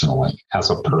personally as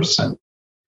a person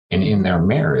and in their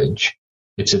marriage.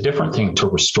 It's a different thing to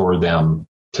restore them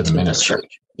to the ministry.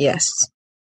 Yes.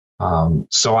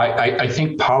 So I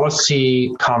think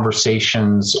policy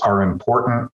conversations are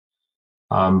important,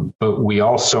 but we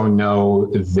also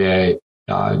know that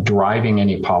driving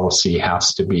any policy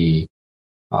has to be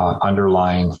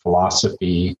underlying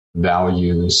philosophy,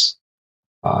 values,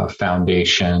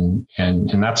 foundation,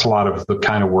 and that's a lot of the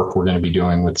kind of work we're going to be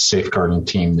doing with the safeguarding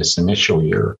team this initial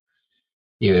year,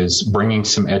 is bringing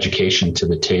some education to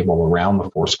the table around the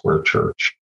Foursquare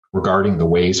Church regarding the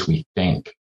ways we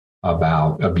think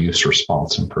about abuse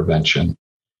response and prevention,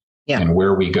 and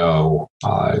where we go.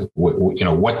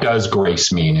 What does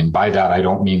grace mean? And by that, I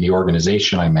don't mean the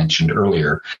organization I mentioned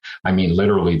earlier. I mean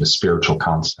literally the spiritual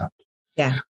concept.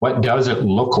 Yeah. What does it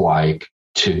look like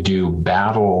to do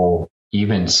battle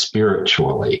even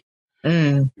spiritually?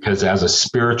 Because as a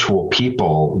spiritual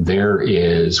people,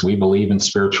 we believe in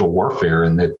spiritual warfare,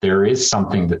 and that there is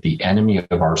something that the enemy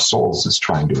of our souls is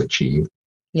trying to achieve.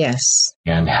 Yes.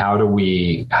 And how do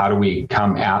we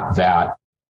come at that,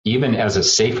 even as a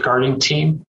safeguarding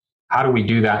team? How do we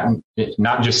do that?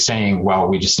 Not just saying, well,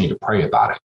 we just need to pray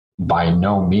about it. By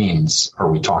no means are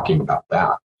we talking about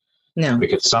that. No.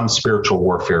 Because some spiritual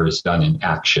warfare is done in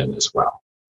action as well.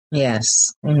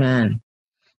 Yes. Amen.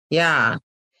 Yeah.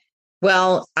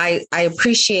 Well, I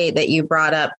appreciate that you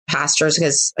brought up pastors,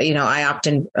 because, I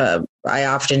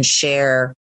often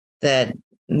share that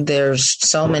there's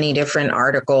so many different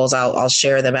articles. I'll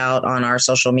share them out on our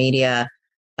social media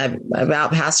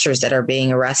about pastors that are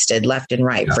being arrested left and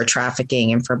right for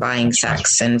trafficking and for buying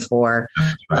sex and for,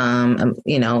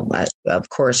 of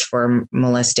course, for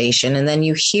molestation. And then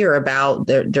you hear about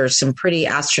there's some pretty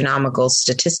astronomical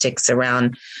statistics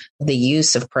around the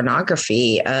use of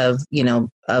pornography of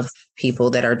people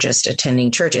that are just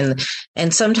attending church.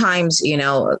 And sometimes,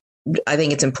 I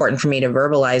think it's important for me to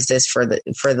verbalize this for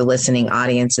the listening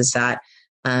audience, is that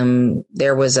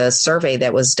there was a survey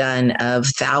that was done of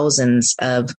thousands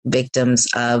of victims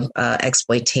of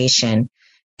exploitation,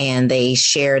 and they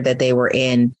shared that they were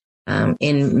in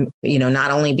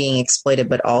not only being exploited,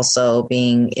 but also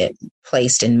being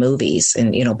placed in movies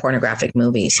and, pornographic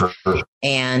movies.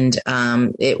 And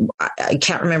I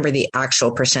can't remember the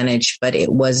actual percentage, but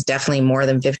it was definitely more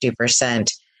than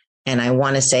 50%. And I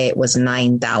want to say it was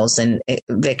 9,000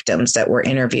 victims that were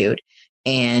interviewed.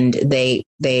 And they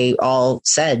all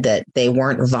said that they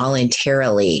weren't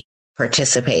voluntarily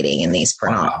participating in these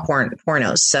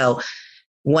pornos. So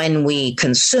when we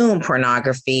consume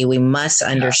pornography, we must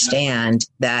understand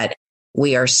that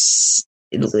we are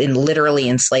literally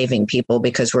enslaving people,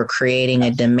 because we're creating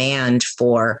a demand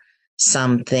for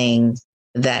something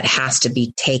that has to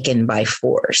be taken by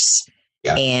force.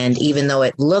 Yeah. And even though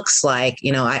it looks like,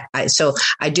 so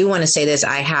I do want to say this.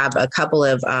 I have a couple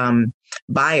of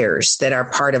buyers that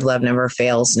are part of Love Never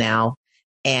Fails now,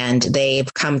 and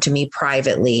they've come to me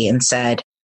privately and said,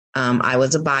 I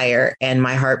was a buyer and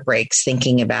my heart breaks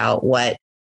thinking about what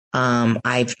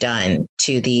I've done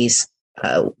to these,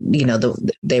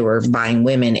 they were buying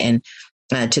women and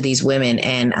to these women,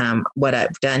 and what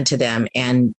I've done to them.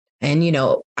 And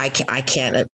I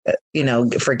can't,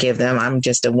 forgive them. I'm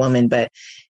just a woman, but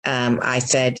I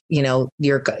said, the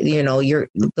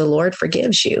Lord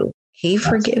forgives you. He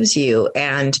forgives you.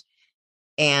 And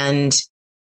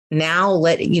now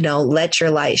let your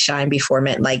light shine before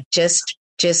men. Like just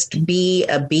be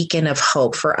a beacon of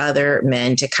hope for other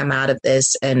men to come out of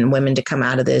this and women to come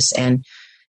out of this, and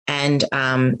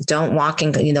don't walk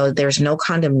in, there's no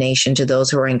condemnation to those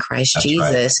who are in Christ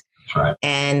Jesus. Right.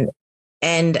 And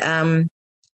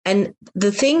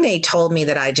the thing they told me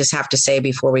that I just have to say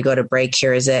before we go to break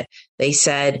here is that they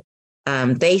said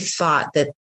they thought that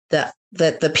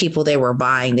the people they were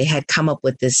buying, they had come up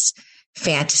with this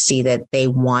fantasy that they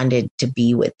wanted to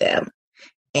be with them.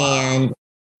 Wow.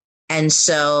 And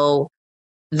so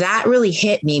that really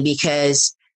hit me,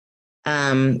 because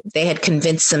they had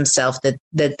convinced themselves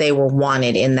that they were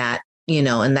wanted in that, in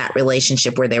that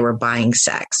relationship where they were buying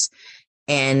sex.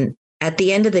 And at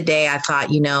the end of the day, I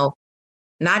thought,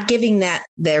 not giving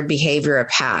their behavior a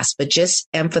pass, but just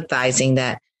empathizing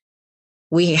that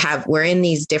we're in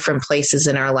these different places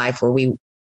in our life where we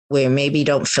maybe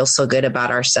don't feel so good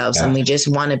about ourselves, and we just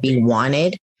want to be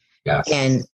wanted. Yes.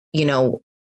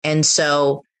 And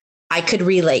so I could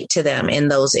relate to them in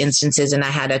those instances. And I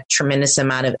had a tremendous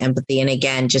amount of empathy. And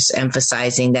again, just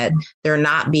emphasizing that they're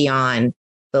not beyond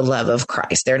the love of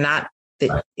Christ. They're not,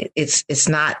 they're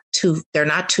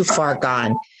not too far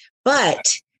gone,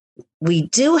 but we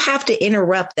do have to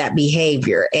interrupt that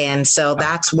behavior. And so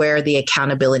that's where the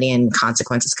accountability and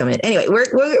consequences come in. Anyway,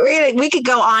 we could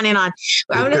go on and on.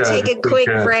 I'm going to take a quick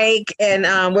break and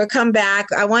we'll come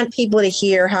back. I want people to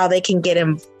hear how they can get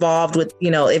involved with,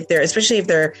 especially if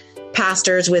they're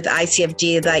pastors with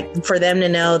ICFG, like for them to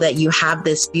know that you have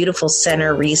this beautiful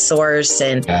center resource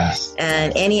and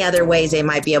any other ways they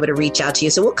might be able to reach out to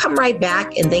you. So we'll come right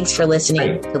back. And thanks for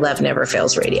listening to Love Never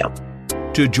Fails Radio.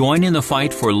 To join in the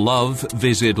fight for love,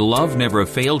 visit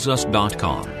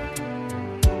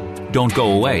loveneverfailsus.com. Don't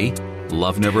go away.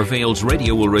 Love Never Fails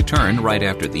Radio will return right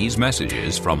after these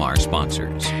messages from our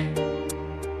sponsors.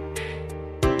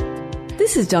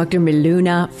 This is Dr.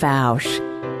 Miluna Fausch.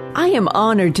 I am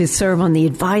honored to serve on the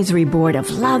advisory board of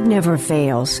Love Never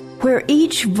Fails, where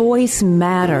each voice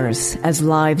matters as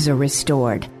lives are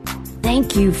restored.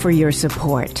 Thank you for your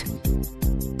support.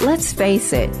 Let's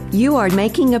face it, you are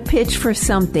making a pitch for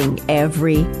something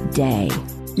every day.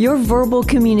 Your verbal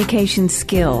communication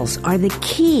skills are the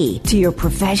key to your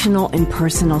professional and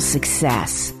personal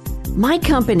success. My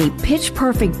company, Pitch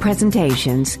Perfect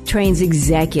Presentations, trains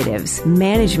executives,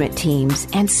 management teams,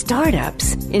 and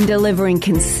startups in delivering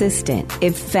consistent,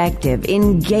 effective,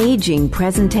 engaging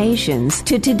presentations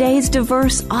to today's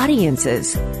diverse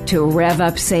audiences to rev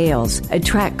up sales,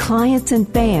 attract clients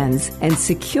and fans, and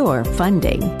secure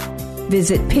funding.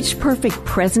 Visit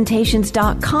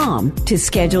pitchperfectpresentations.com to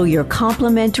schedule your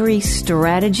complimentary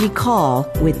strategy call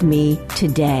with me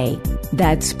today.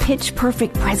 That's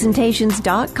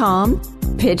pitchperfectpresentations.com,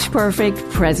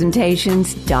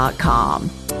 pitchperfectpresentations.com.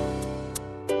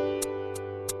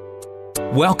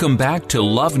 Welcome back to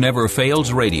Love Never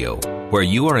Fails Radio, where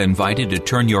you are invited to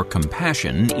turn your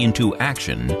compassion into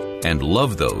action and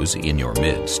love those in your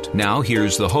midst. Now,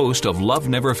 here's the host of Love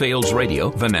Never Fails Radio,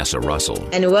 Vanessa Russell.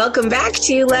 And welcome back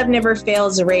to Love Never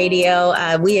Fails Radio.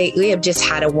 We have just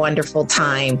had a wonderful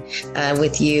time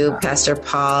with you, Pastor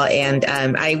Paul, and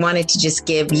I wanted to just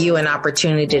give you an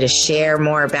opportunity to share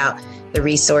more about the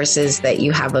resources that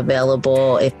you have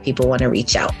available if people want to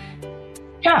reach out.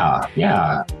 I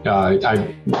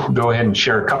go ahead and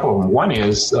share a couple of them. One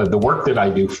is the work that I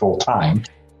do full time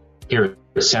here at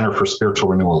the Center for Spiritual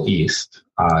Renewal East.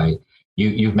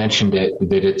 You've mentioned it,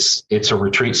 that it's a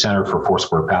retreat center for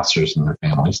Foursquare pastors and their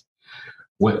families.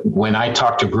 When I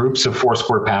talk to groups of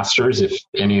Foursquare pastors, if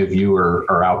any of you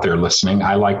are out there listening,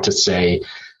 I like to say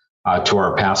to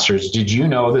our pastors, did you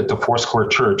know that the Foursquare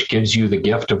Church gives you the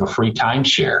gift of a free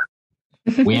timeshare?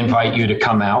 We invite you to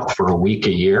come out for a week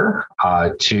a year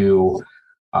to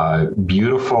a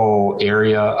beautiful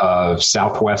area of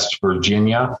Southwest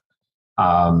Virginia,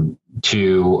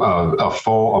 to a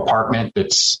full apartment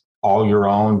that's all your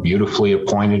own, beautifully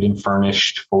appointed and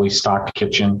furnished, fully stocked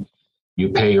kitchen. You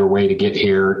pay your way to get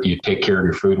here. You take care of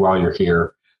your food while you're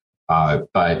here.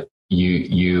 But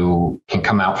you can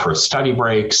come out for a study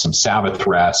break, some Sabbath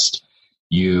rest.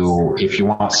 If you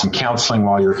want some counseling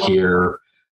while you're here,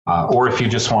 or if you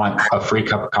just want a free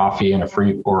cup of coffee and a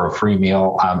free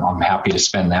meal, I'm happy to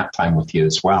spend that time with you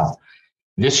as well.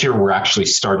 This year, we're actually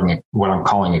starting what I'm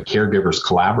calling a caregivers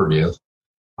collaborative,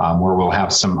 where we'll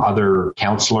have some other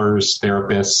counselors,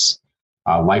 therapists,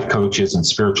 life coaches, and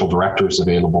spiritual directors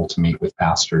available to meet with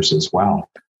pastors as well.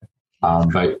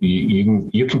 But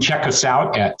you can check us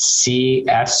out at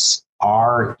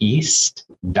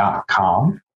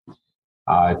csreast.com.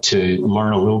 To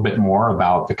learn a little bit more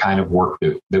about the kind of work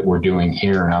that we're doing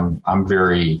here. And I'm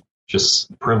very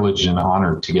just privileged and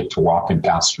honored to get to walk in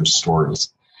pastors'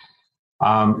 stories.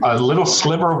 A little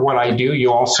sliver of what I do.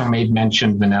 You also made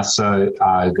mention, Vanessa,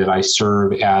 that I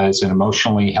serve as an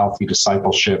emotionally healthy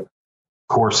discipleship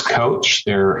course coach.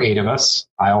 There are 8 of us.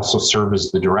 I also serve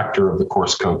as the director of the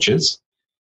course coaches.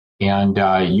 And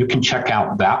you can check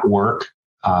out that work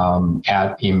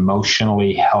at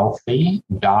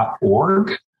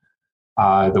emotionallyhealthy.org.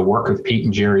 The work of Pete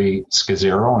and Jerry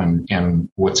Scazzaro and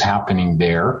what's happening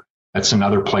there. That's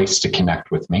another place to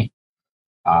connect with me.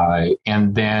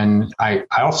 And then I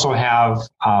also have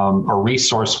a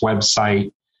resource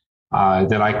website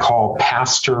that I call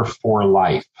Pastor for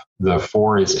Life. The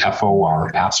 4 is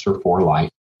FOR, Pastor for Life.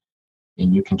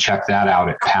 And you can check that out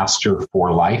at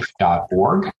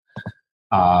pastorforlife.org.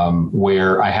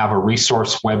 Where I have a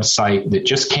resource website that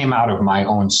just came out of my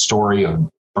own story of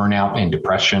burnout and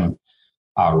depression,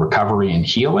 recovery and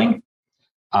healing,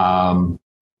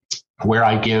 where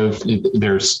I give,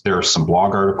 there are some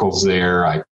blog articles there.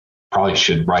 I probably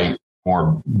should write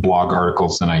more blog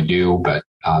articles than I do, but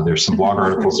there's some blog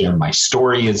articles there. My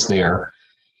story is there.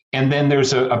 And then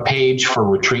there's a page for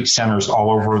retreat centers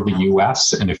all over the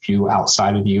U.S. and a few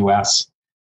outside of the U.S.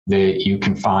 that you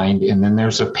can find. And then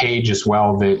there's a page as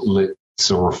well it's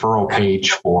a referral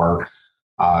page for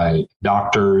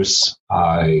doctors,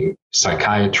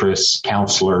 psychiatrists,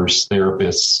 counselors,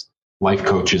 therapists, life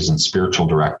coaches, and spiritual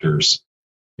directors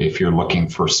if you're looking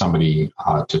for somebody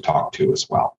to talk to as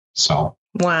well. So.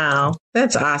 Wow,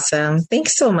 that's awesome.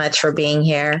 Thanks so much for being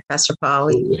here, Pastor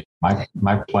Paul.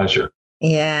 My pleasure.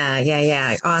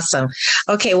 Yeah. Awesome.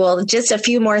 Okay. Well, just a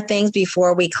few more things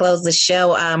before we close the show.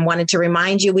 Wanted to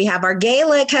remind you, we have our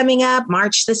gala coming up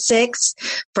March the 6th.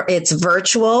 It's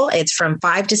virtual. It's from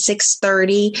 5 to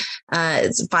 6:30.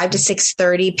 It's 5 to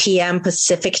 6:30 p.m.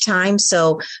 Pacific time.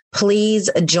 So please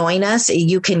join us.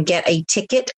 You can get a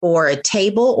ticket or a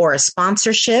table or a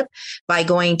sponsorship by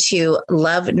going to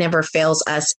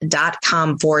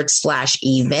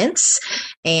loveneverfailsus.com/events.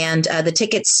 And the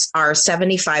tickets are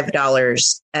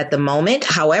 $75 at the moment.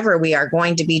 However, we are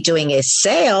going to be doing a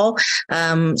sale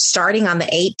starting on the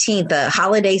 18th, a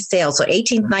holiday sale. So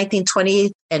 18th, 19th,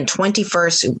 20th, and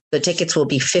 21st, the tickets will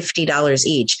be $50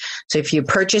 each. So if you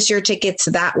purchase your tickets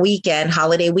that weekend,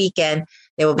 holiday weekend,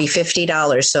 it will be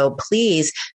 $50. So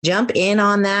please jump in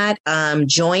on that.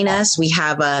 Join us. We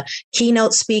have a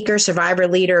keynote speaker, survivor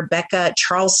leader, Becca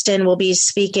Charleston will be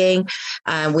speaking.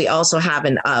 We also have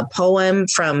a poem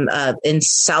from in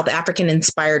South African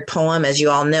inspired poem. As you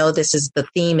all know, the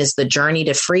theme is the journey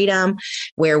to freedom,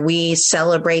 where we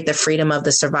celebrate the freedom of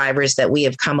the survivors that we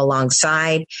have come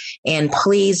alongside. And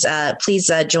please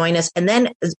join us. And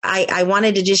then I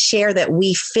wanted to just share that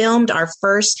we filmed our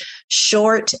first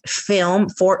short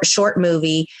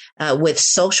movie with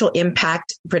Social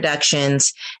Impact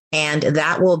Productions, and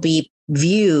that will be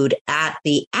viewed at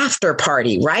the after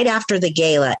party right after the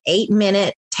gala.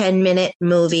 8-minute, 10-minute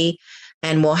movie.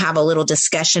 And we'll have a little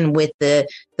discussion with the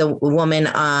woman,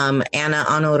 Anna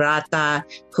Honorata,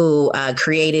 who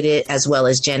created it, as well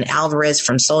as Jen Alvarez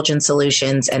from Solgen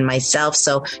Solutions and myself.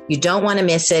 So you don't want to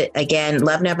miss it. Again,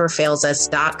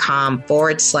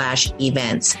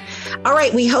 loveneverfailsus.com/events. All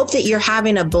right. We hope that you're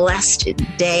having a blessed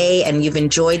day and you've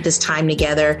enjoyed this time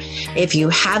together. If you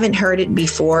haven't heard it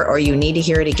before or you need to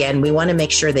hear it again, we want to make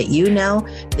sure that you know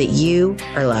that you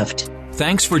are loved.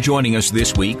 Thanks for joining us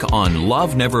this week on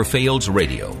Love Never Fails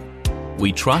Radio.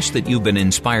 We trust that you've been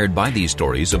inspired by these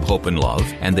stories of hope and love,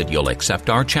 and that you'll accept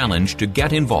our challenge to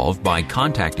get involved by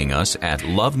contacting us at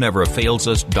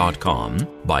loveneverfailsus.com,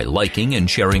 by liking and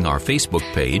sharing our Facebook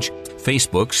page,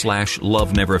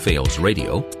 Facebook/Love Never Fails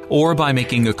Radio, or by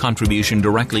making a contribution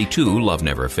directly to Love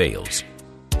Never Fails.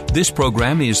 This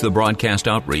program is the broadcast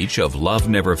outreach of Love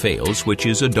Never Fails, which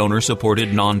is a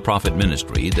donor-supported nonprofit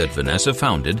ministry that Vanessa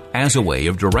founded as a way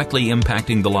of directly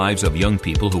impacting the lives of young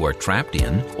people who are trapped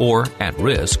in or at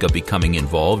risk of becoming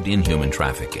involved in human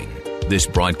trafficking. This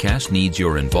broadcast needs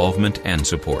your involvement and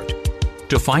support.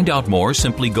 To find out more,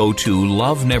 simply go to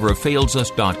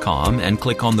loveneverfailsus.com and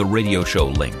click on the radio show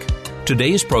link.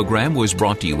 Today's program was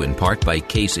brought to you in part by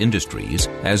Case Industries,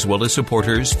 as well as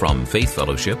supporters from Faith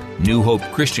Fellowship, New Hope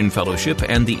Christian Fellowship,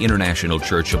 and the International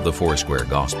Church of the Foursquare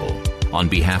Gospel. On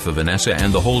behalf of Vanessa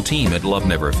and the whole team at Love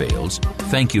Never Fails,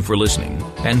 thank you for listening,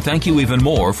 and thank you even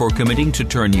more for committing to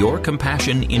turn your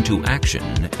compassion into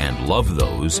action and love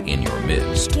those in your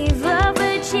midst. Give up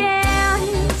a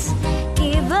chance,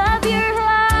 give up your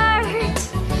heart,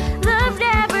 love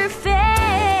never fails.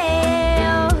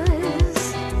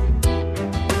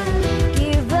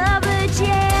 Give up a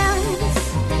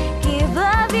chance, give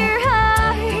up your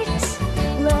heart,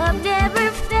 love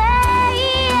never fails.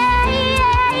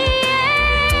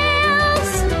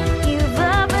 Give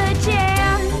up a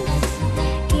chance,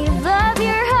 give up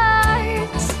your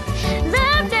heart,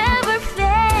 love never fails.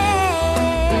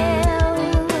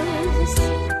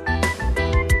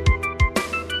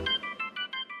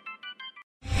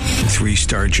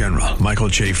 3-star General Michael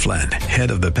J. Flynn,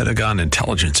 head of the Pentagon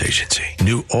Intelligence Agency,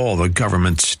 knew all the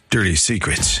government's dirty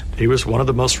secrets. He was one of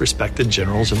the most respected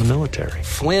generals in the military.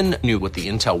 Flynn knew what the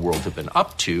intel world had been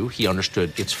up to. He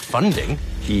understood its funding.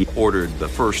 He ordered the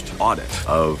first audit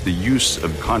of the use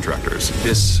of contractors.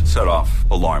 This set off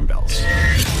alarm bells.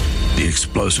 The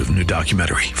explosive new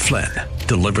documentary, Flynn,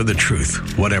 Deliver the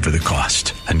Truth, Whatever the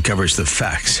Cost, uncovers the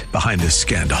facts behind this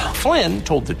scandal. Flynn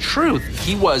told the truth.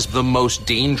 He was the most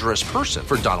dangerous person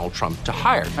for Donald Trump to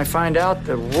hire. I find out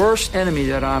the worst enemy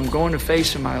that I'm going to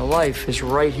face in my life is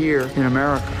right here in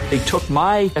America. They took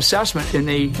my assessment and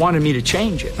they wanted me to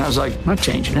change it. And I was like, I'm not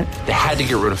changing it. They had to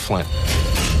get rid of Flynn.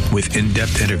 With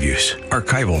in-depth interviews,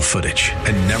 archival footage,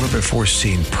 and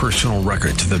never-before-seen personal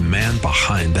records of the man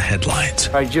behind the headlines.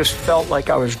 I just felt like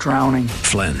I was drowning.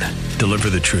 Flynn, deliver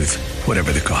the truth,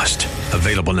 whatever the cost.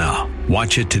 Available now.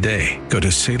 Watch it today. Go to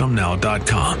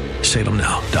salemnow.com.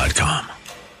 salemnow.com.